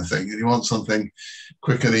baked anything, and you want something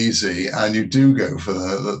quick and easy, and you do go for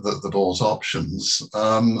the bought options.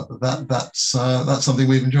 That's something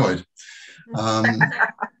we've enjoyed.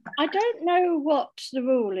 I don't know what the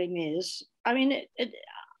ruling is. I mean,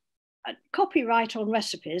 copyright on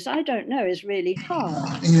recipes, I don't know, is really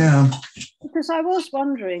hard. Yeah. Because I was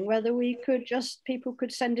wondering whether people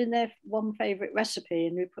could send in their one favourite recipe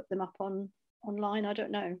and we put them up online. I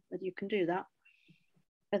don't know whether you can do that.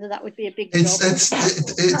 Whether that would be a big job. It's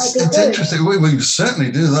interesting. We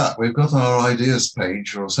certainly do that. We've got our ideas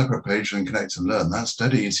page or a separate page in Connect and Learn. That's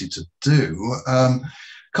dead easy to do.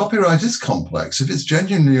 Copyright is complex. If it's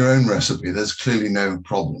genuinely your own recipe, there's clearly no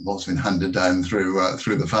problem. What's been handed down through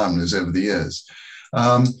the families over the years.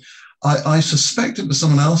 I suspect it was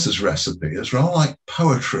someone else's recipe. It's rather like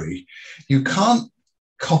poetry. You can't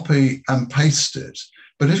copy and paste it,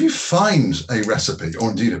 but if you find a recipe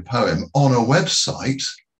or indeed a poem on a website,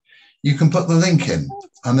 you can put the link in,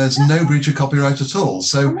 and there's no breach of copyright at all.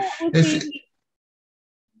 So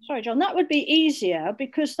Sorry, John, that would be easier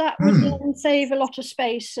because that would then save a lot of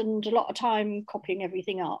space and a lot of time copying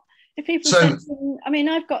everything up. If people I mean,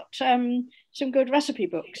 I've got some good recipe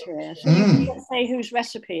books here, so you can say whose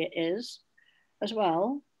recipe it is as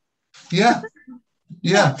well. Yeah.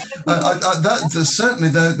 Yeah, certainly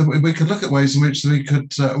we could look at ways in which we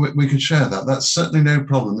could share that. That's certainly no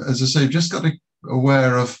problem. As I say, you've just got to be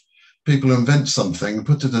aware of people who invent something,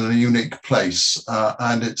 put it in a unique place,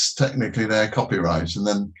 and it's technically their copyright, and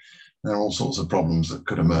then there are all sorts of problems that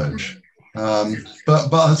could emerge. But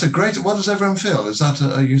it's a great. What does everyone feel? Is that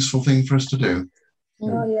a useful thing for us to do?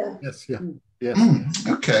 Oh yeah. Yes. Yeah. Yeah.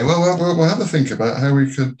 Okay. Well, we'll have a think about how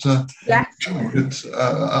we could. What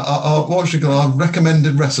should we call our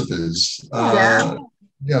recommended recipes? Yeah.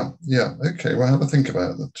 Okay. We'll have a think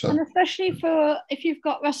about that. And especially if you've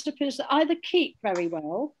got recipes that either keep very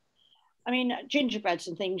well. I mean, gingerbreads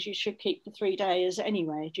and things you should keep for 3 days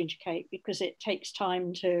anyway, ginger cake, because it takes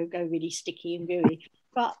time to go really sticky and gooey.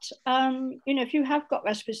 But, if you have got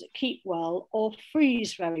recipes that keep well or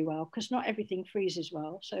freeze very well, because not everything freezes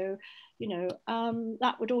well. So,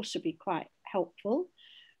 that would also be quite helpful.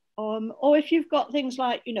 Or if you've got things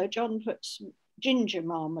like, John puts ginger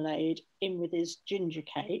marmalade in with his ginger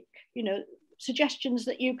cake, suggestions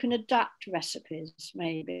that you can adapt recipes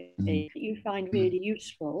maybe that you find really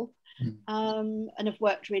useful. And have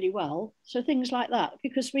worked really well. So things like that,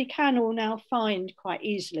 because we can all now find quite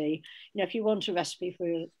easily, if you want a recipe for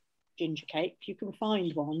a ginger cake, you can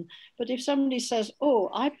find one. But if somebody says, oh,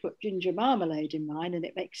 I put ginger marmalade in mine and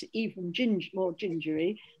it makes it even more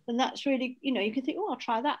gingery, then that's really, you can think, oh, I'll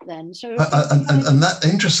try that then. So and that,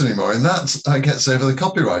 interestingly, Maureen, that gets over the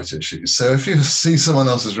copyright issues. So if you see someone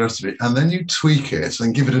else's recipe and then you tweak it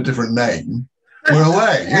and give it a different name, we're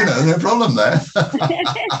away, no problem there. So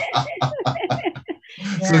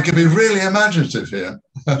it can be really imaginative here.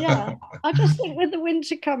 Yeah, I just think with the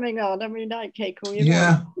winter coming on, every night cake or with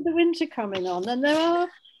the winter coming on, and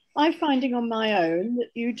I'm finding on my own that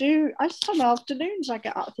some afternoons I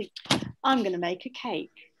get up and think, I'm going to make a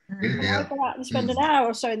cake. I go out and spend an hour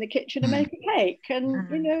or so in the kitchen and make a cake,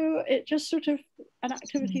 and it's just sort of an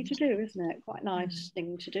activity to do, isn't it? Quite a nice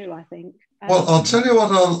thing to do, I think. Well, I'll tell you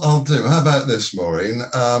what I'll do. How about this, Maureen?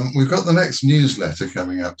 We've got the next newsletter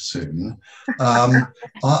coming up soon.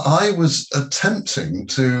 I was attempting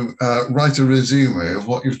to write a resume of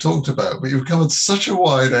what you've talked about, but you've covered such a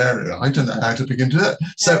wide area. I don't know how to begin to do it.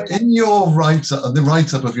 So in your the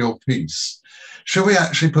write-up of your piece, should we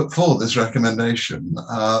actually put forward this recommendation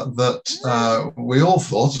that we all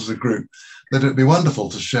thought as a group that it'd be wonderful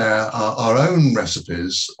to share our own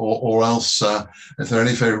recipes, or else, if there are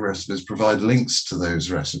any favourite recipes, provide links to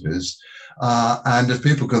those recipes. And if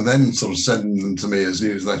people can then sort of send them to me as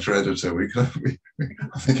newsletter editor, I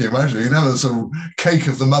think you imagine, you can have a sort of cake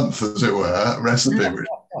of the month, as it were, recipe, which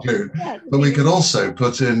but we could also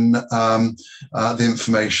put in the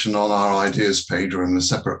information on our ideas page or in a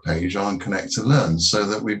separate page on Connect and Learn, so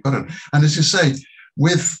that we've got it. And as you say,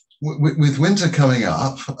 with with winter coming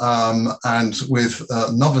up, and with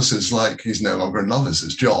novices like, he's no longer a novice,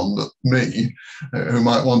 it's John, but me, who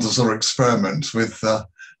might want to sort of experiment with, the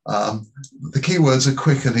key words are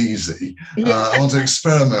quick and easy. I want to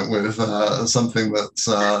experiment with something that's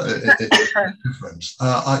different.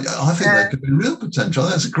 I think there could be real potential.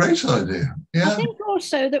 That's a great idea. Yeah. I think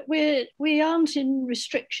also that we aren't in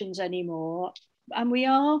restrictions anymore, and we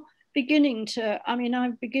are beginning to,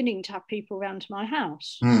 I'm beginning to have people around to my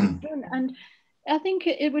house. And I think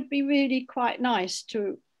it would be really quite nice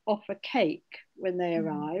to offer cake when they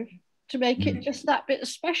arrive, to make it just that bit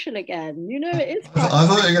special again. You know, it is quite I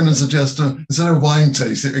thought you were going to suggest, instead of wine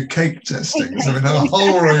tasting, a cake testing. So we have a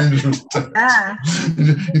whole range of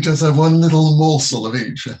you just have one little morsel of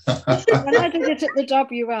each. When I did it at the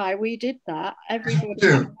WI, we did that. Everybody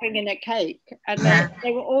was bringing a cake, and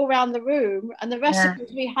they were all around the room, and the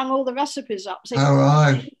recipes, we hung all the recipes up. So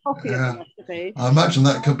right. Copy of the recipe. I imagine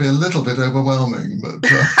that could be a little bit overwhelming, but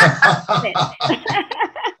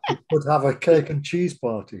Would have a cake and cheese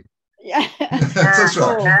party. Yeah, that's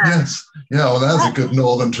right. Yes, yeah. Well, that's a good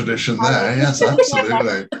northern tradition there. Yes,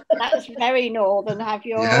 absolutely. That's very northern. Have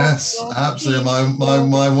your absolutely.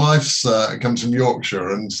 My wife's comes from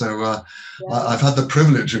Yorkshire, and so I've had the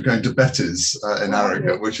privilege of going to Betty's in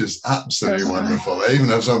Harrogate, which is absolutely wonderful. Even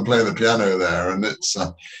though I'm playing the piano there, and it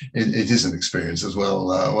is an experience as well,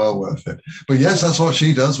 well worth it. But yes, that's what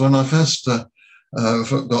she does. When I first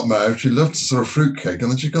got married, she loved sort of fruitcake,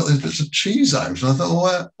 and then she got these bits of cheese out, and I thought,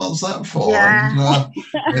 well, what's that for? And,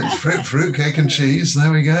 it's fruitcake and cheese.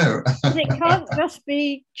 There we go. It can't just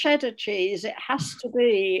be cheddar cheese; it has to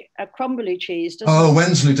be a crumbly cheese.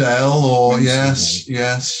 Wensleydale, or yes,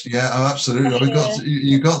 oh, absolutely.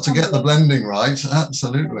 You got to get the blending right.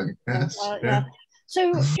 Absolutely, yes.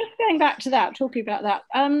 So, just going back to that, talking about that,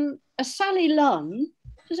 a Sally Lunn.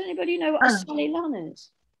 Does anybody know what a Sally Lunn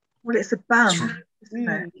is? Well, it's a bun, isn't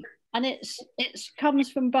it? And it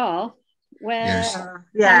comes from Bath, where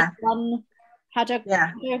Lunn had a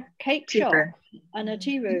cake shop and a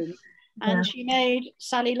tea room, and she made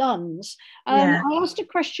Sally Lunn's. I asked a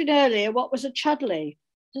question earlier, what was a chudley?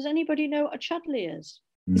 Does anybody know what a chudley is?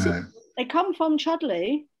 No. They come from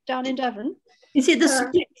Chudley, down in Devon. Is it the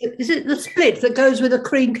split? Is it the split that goes with a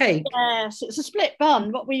cream cake? Yes, it's a split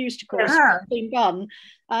bun, what we used to call a cream bun.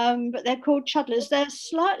 But they're called chudleys. They're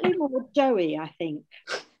slightly more doughy, I think,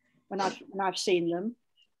 when I've seen them.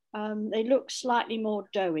 They look slightly more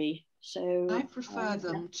doughy. So I prefer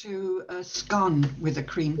them to a scone with a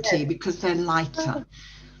cream tea because they're lighter.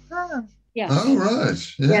 Yes. Oh, right.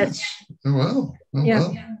 Yes. Oh,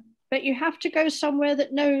 well. But you have to go somewhere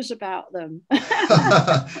that knows about them.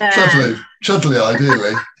 Chudley,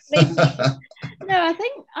 ideally. No, I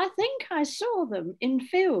think I saw them in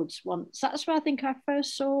Fields once. That's where I think I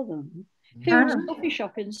first saw them. Fields coffee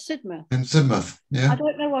shop in Sidmouth. In Sidmouth, yeah. I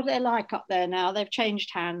don't know what they're like up there now. They've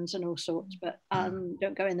changed hands and all sorts, but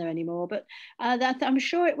don't go in there anymore. But I'm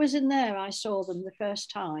sure it was in there I saw them the first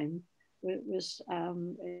time. It was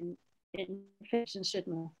in Fields and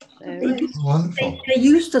Sidmouth. So they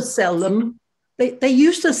used to sell them. They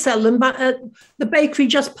used to sell them at the bakery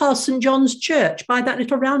just past St John's Church, by that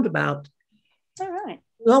little roundabout. All right.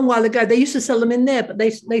 A long while ago, they used to sell them in there, but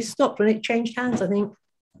they stopped when it changed hands, I think.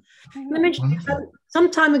 Some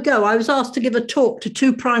time ago, I was asked to give a talk to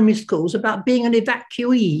 2 primary schools about being an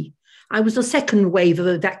evacuee. I was the second wave of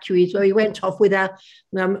evacuees, where we went off with our,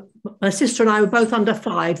 my sister and I were both under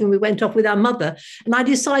 5, and we went off with our mother. And I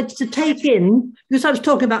decided to take in, because I was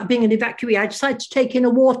talking about being an evacuee, I decided to take in a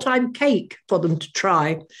wartime cake for them to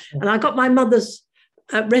try. And I got my mother's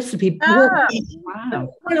recipe. Wow.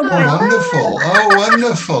 Wonderful.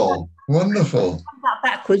 Wonderful.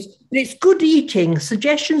 Backwards, but it's good eating.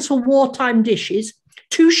 Suggestions for wartime dishes,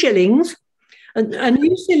 2 shillings. A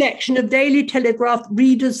new selection of Daily Telegraph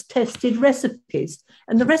readers' tested recipes.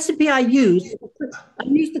 And the recipe I used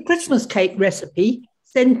the Christmas cake recipe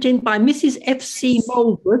sent in by Mrs. F.C.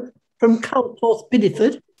 Moldwood from Cultorth,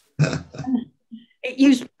 Bideford. It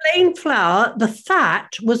used plain flour. The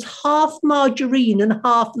fat was half margarine and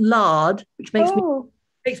half lard, which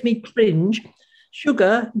makes me cringe.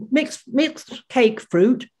 Sugar, mixed cake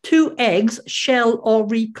fruit, 2 eggs, shell or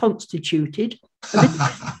reconstituted,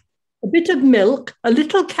 a bit of milk, a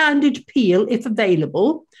little candied peel if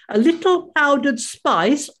available, a little powdered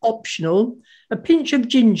spice, optional, a pinch of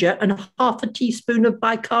ginger and half a teaspoon of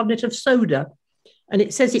bicarbonate of soda. And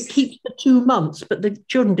it says it keeps for 2 months, but the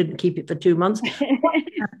children didn't keep it for 2 months.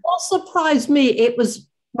 What surprised me, it was,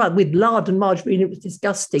 well, with lard and margarine, it was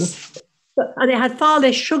disgusting. And it had far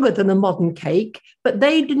less sugar than a modern cake, but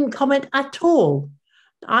they didn't comment at all.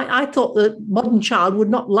 I thought the modern child would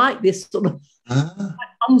not like this sort of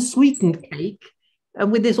unsweetened cake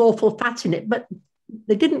and with this awful fat in it, but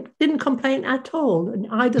they didn't complain at all. And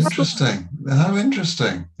interesting. How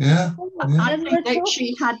interesting. Yeah. I think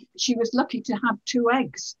that she was lucky to have 2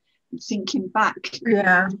 eggs. Thinking back,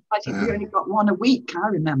 yeah, I think we only got 1 a week. I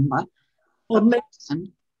remember,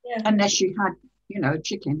 unless you had,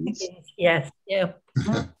 chickens. Yes, yeah.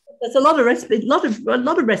 There's a lot of recipes. A lot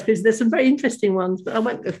of recipes. There's some very interesting ones, but I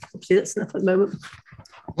won't go. Obviously, that's enough at the moment.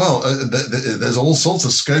 Well, there's all sorts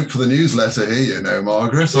of scope for the newsletter here,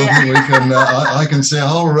 Margaret. I think we can. I can see a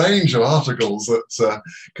whole range of articles that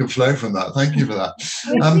can flow from that. Thank you for that.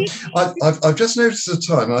 I've just noticed the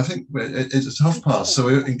time, and I think it's 1:30. So,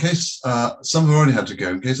 in case some have already had to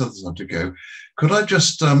go, in case others have to go, could I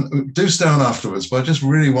just do stay on afterwards? But I just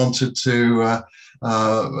really wanted to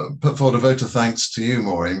put forward a vote of thanks to you,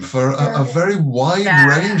 Maureen, for a very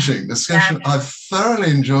wide-ranging discussion. I've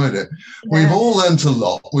thoroughly enjoyed it. We've all learnt a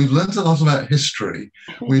lot. We've learnt a lot about history.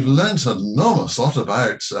 We've learnt an enormous lot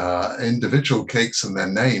about individual cakes and their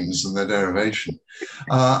names and their derivation.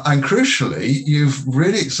 And crucially, you've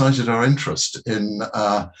really excited our interest in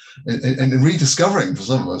rediscovering, for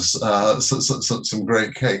some of us, some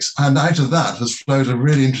great cakes. And out of that has flowed a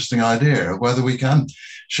really interesting idea of whether we can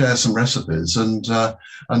share some recipes and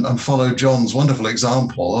follow John's wonderful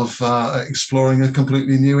example of exploring a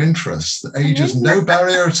completely new interest. Age is no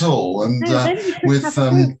barrier at all. And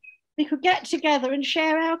we could get together and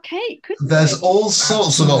share our cake, couldn't there's we? All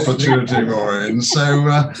sorts of opportunity, Maureen. So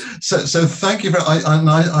thank you.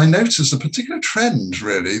 I noticed a particular trend,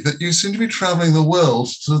 really, that you seem to be travelling the world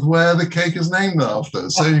to where the cake is named after.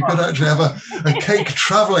 So you could actually have a cake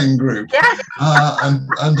travelling group. Yes.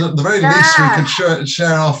 And at the very least, we could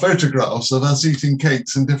share our photographs of us eating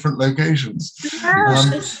cakes in different locations.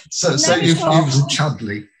 So you've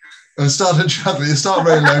Chudley. Started Chudley. You start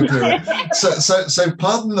very locally. So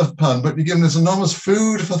pardon the pun, but you've given us enormous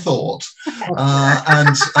food for thought.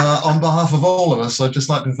 And on behalf of all of us, I'd just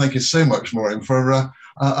like to thank you so much, Maureen, for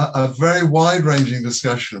a very wide-ranging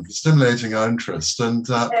discussion, for stimulating our interest and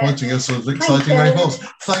pointing us with exciting way forward.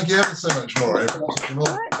 Thank you ever so much, Maureen.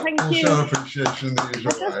 Thank you. Show appreciation in the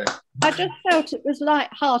usual way. I just felt it was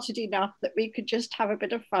light-hearted enough that we could just have a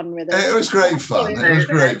bit of fun with it. It was great fun. It was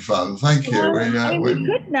great fun. Thank you. We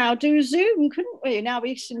could now do Zoom, couldn't we? Now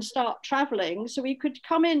we can start travelling, so we could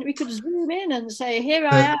come in, we could zoom in and say, here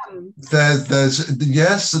I am.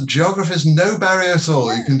 Yes, geography is no barrier at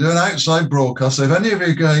all. You can do an outside broadcast. So if any of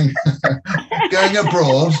you are going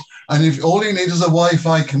abroad, and if all you need is a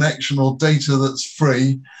Wi-Fi connection or data that's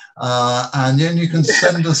free, and then you can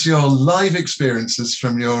send us your live experiences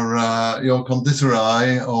from your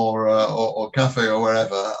conditorei or cafe or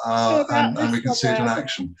wherever, and we can see it in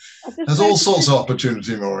action. There's all sorts of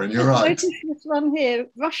opportunity, Maureen. You're right. Notice this one here,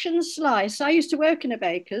 Russian slice. I used to work in a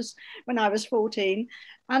baker's when I was 14,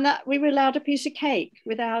 and that we were allowed a piece of cake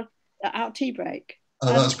with our tea break.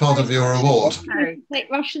 That's part of your reward.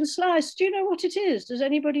 Make Russian slice. Do you know what it is? Does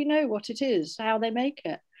anybody know what it is? How they make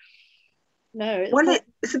it? No.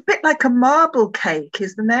 It's a bit like a marble cake,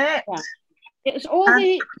 isn't it? Yeah. It's all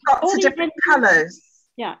lots of different colours.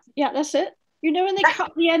 Yeah, that's it. You know when they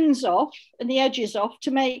cut the ends off and the edges off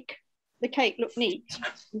to make the cake look neat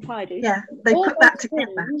and tidy. Yeah, they put that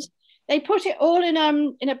together. They put it all in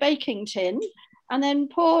a baking tin and then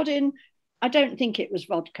poured in. I don't think it was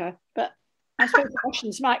vodka, but I suppose the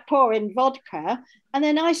Russians might pour in vodka and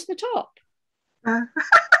then ice the top.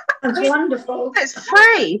 That's wonderful. It's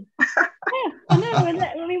free. Yeah, I know. I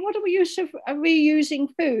mean, what are we using? Reusing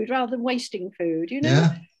food rather than wasting food, you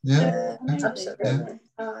know? Yeah. Absolutely.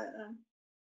 Yeah.